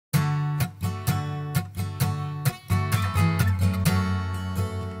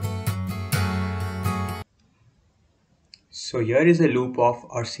So here is a loop of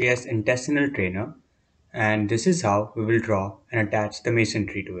RCS intestinal trainer, and this is how we will draw and attach the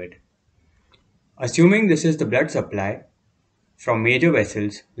mesentery to it. Assuming this is the blood supply from major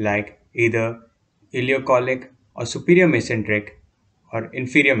vessels like either ileocolic or superior mesenteric or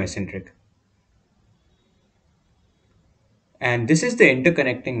inferior mesenteric. And this is the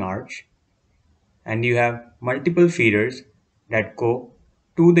interconnecting arch, and you have multiple feeders that go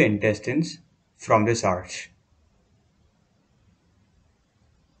to the intestines from this arch.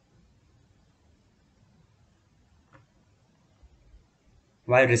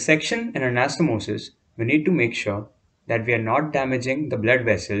 While resection and anastomosis, we need to make sure that we are not damaging the blood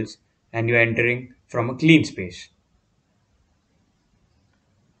vessels and you are entering from a clean space.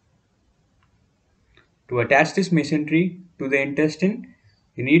 To attach this mesentery to the intestine,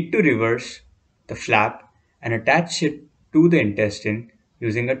 you need to reverse the flap and attach it to the intestine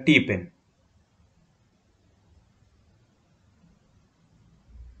using a T-pin.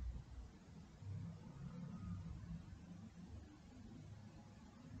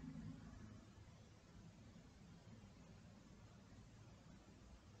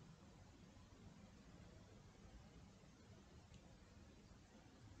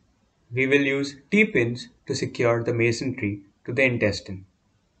 We will use T-pins to secure the mesentery to the intestine.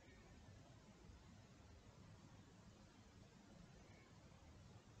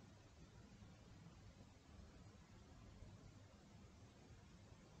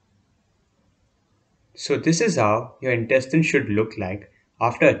 So this is how your intestine should look like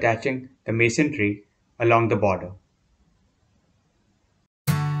after attaching the mesentery along the border.